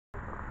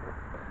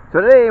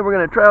Today we're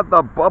going to try out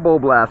the Bubble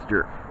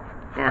Blaster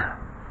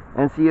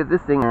and see if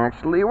this thing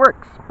actually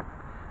works.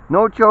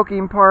 No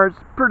choking parts,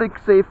 pretty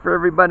safe for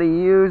everybody to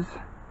use.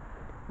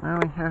 All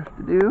we have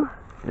to do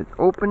is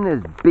open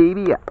this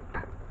baby up.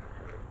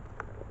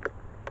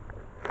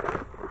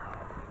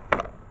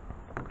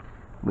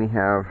 We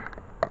have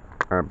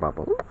our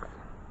bubbles,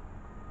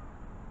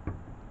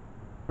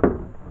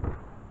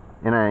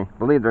 and I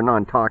believe they're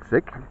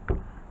non-toxic.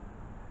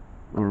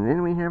 And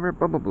then we have our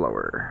bubble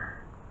blower.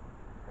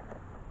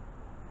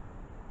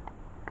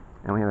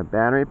 And we have a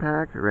battery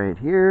pack right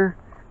here,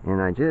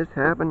 and I just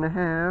happen to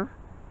have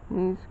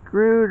a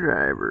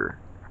screwdriver.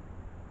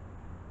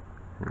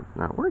 It's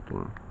not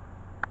working.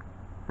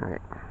 Okay.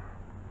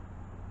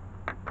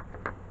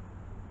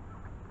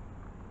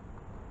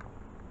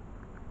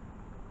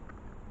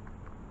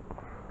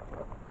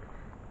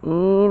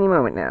 Any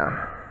moment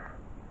now.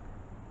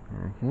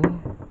 Okay.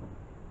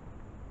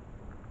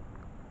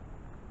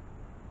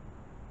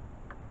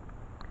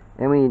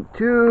 And we need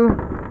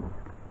 2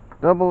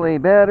 AA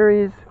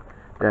batteries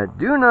that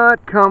do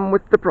not come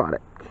with the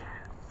product.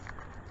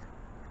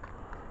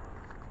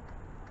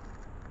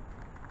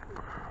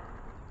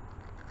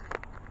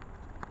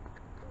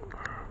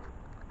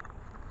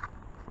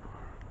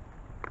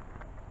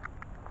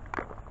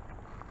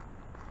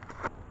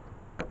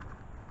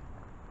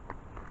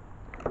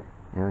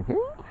 Okay.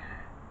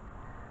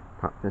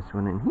 Pop this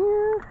one in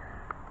here.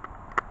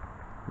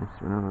 This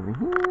one over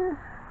here.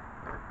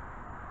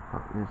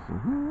 Pop this in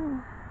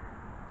here.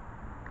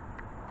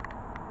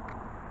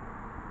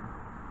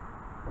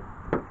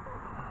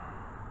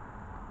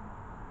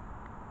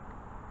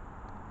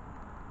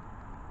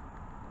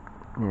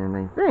 And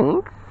I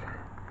think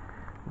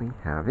we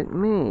have it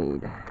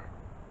made.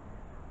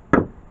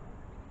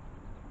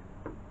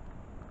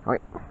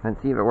 Okay,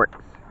 let's see if it works.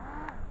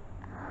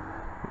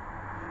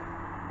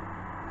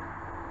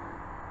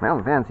 Well,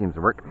 the fan seems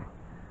to work.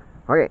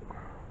 Okay,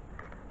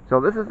 so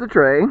this is the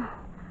tray. I'm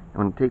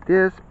going to take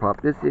this,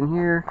 pop this in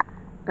here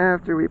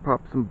after we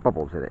pop some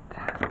bubbles in it.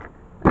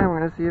 And we're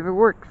going to see if it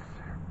works.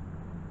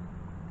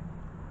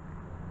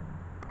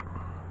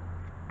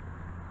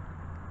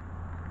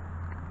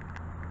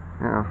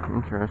 Oh,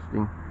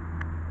 interesting.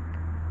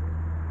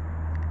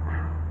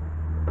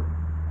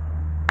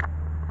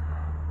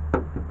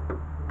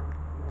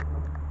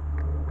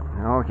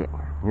 Okay,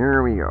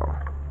 here we go.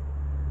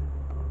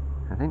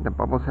 I think the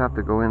bubbles have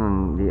to go in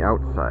on the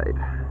outside.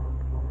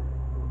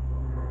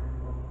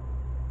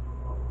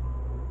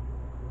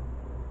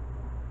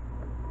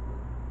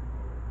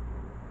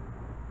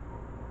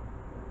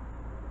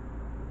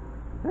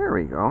 There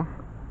we go.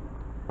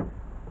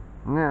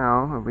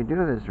 Now, if we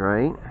do this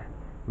right,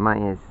 my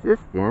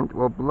assistant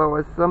will blow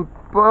us some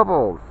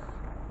bubbles.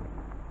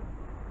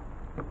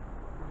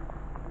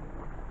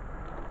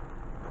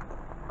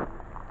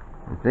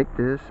 I take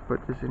this,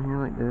 put this in here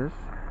like this,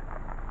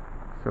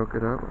 soak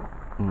it up,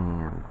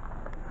 and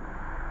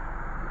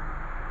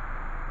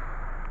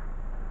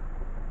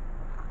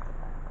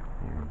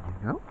there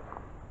you go.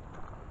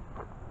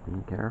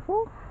 Be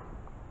careful.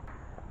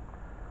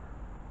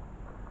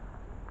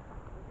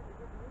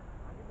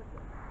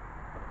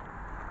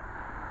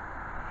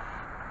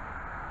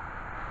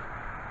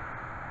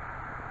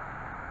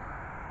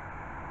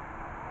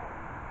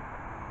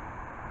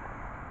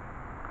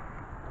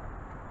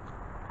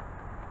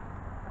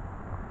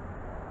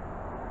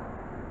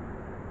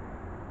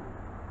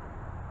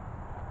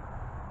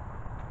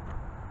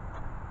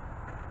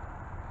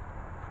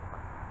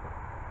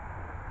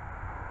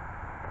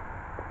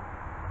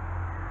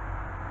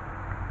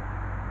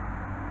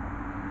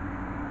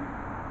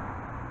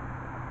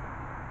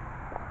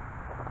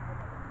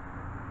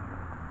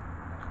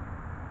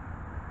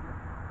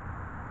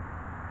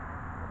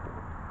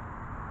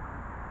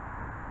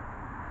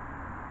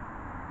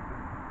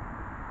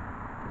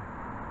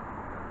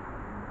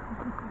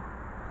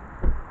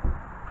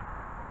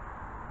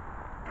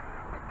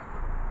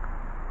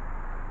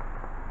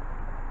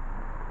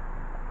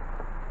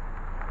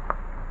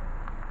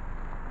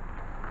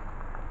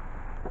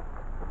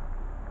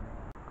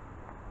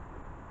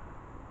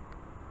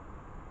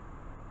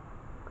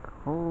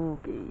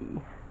 Okay.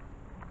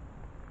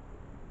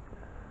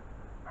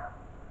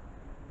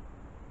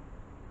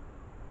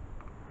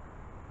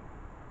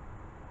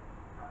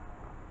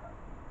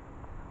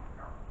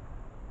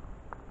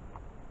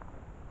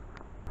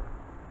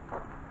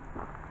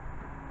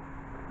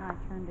 I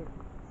turned it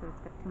so it's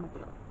got too much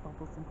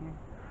bubbles in here.